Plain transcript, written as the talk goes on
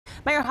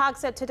Mayor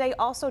Hogsett today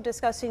also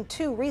discussing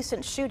two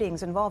recent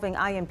shootings involving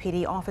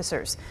IMPD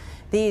officers.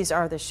 These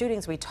are the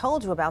shootings we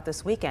told you about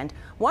this weekend.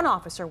 One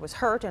officer was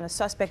hurt and a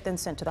suspect then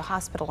sent to the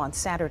hospital on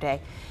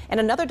Saturday.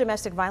 And another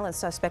domestic violence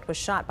suspect was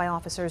shot by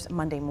officers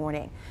Monday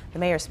morning. The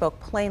mayor spoke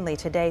plainly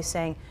today,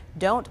 saying,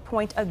 "Don't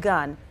point a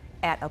gun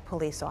at a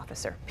police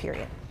officer,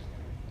 period."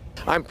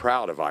 I'm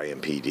proud of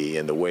IMPD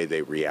and the way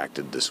they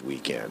reacted this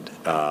weekend.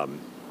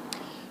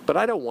 But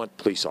I don't want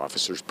police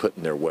officers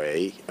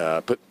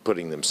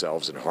putting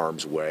themselves in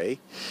harm's way.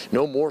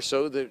 No more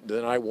so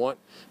than I want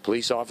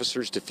police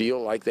officers to feel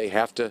like they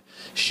have to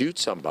shoot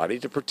somebody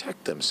to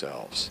protect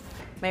themselves.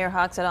 Mayor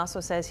Hogsett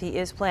also says he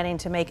is planning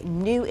to make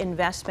new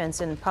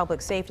investments in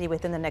public safety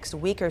within the next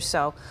week or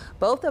so.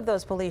 Both of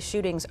those police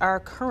shootings are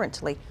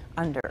currently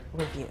under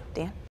review. Dan?